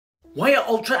Why are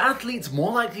ultra athletes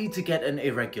more likely to get an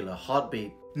irregular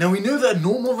heartbeat? Now we know that a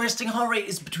normal resting heart rate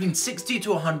is between 60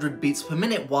 to 100 beats per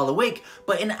minute while awake,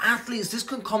 but in athletes this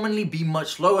can commonly be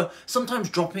much lower, sometimes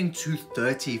dropping to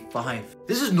 35.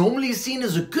 This is normally seen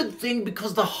as a good thing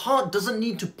because the heart doesn't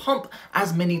need to pump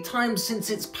as many times since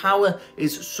its power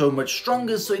is so much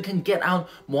stronger, so it can get out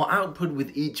more output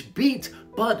with each beat,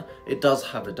 but it does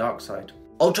have a dark side.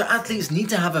 Ultra athletes need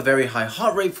to have a very high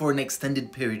heart rate for an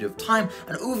extended period of time,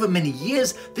 and over many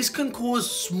years this can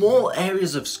cause small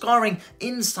areas of scarring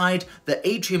inside the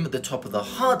atrium at the top of the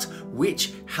heart,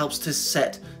 which helps to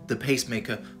set the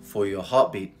pacemaker for your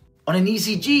heartbeat. On an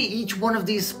ECG, each one of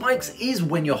these spikes is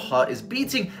when your heart is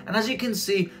beating, and as you can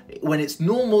see, when it's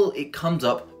normal it comes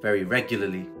up very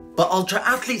regularly. But ultra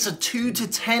athletes are 2 to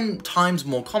 10 times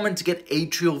more common to get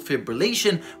atrial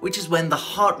fibrillation, which is when the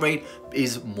heart rate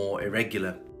is more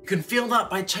irregular. You can feel that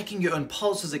by checking your own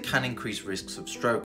pulse, as it can increase risks of stroke.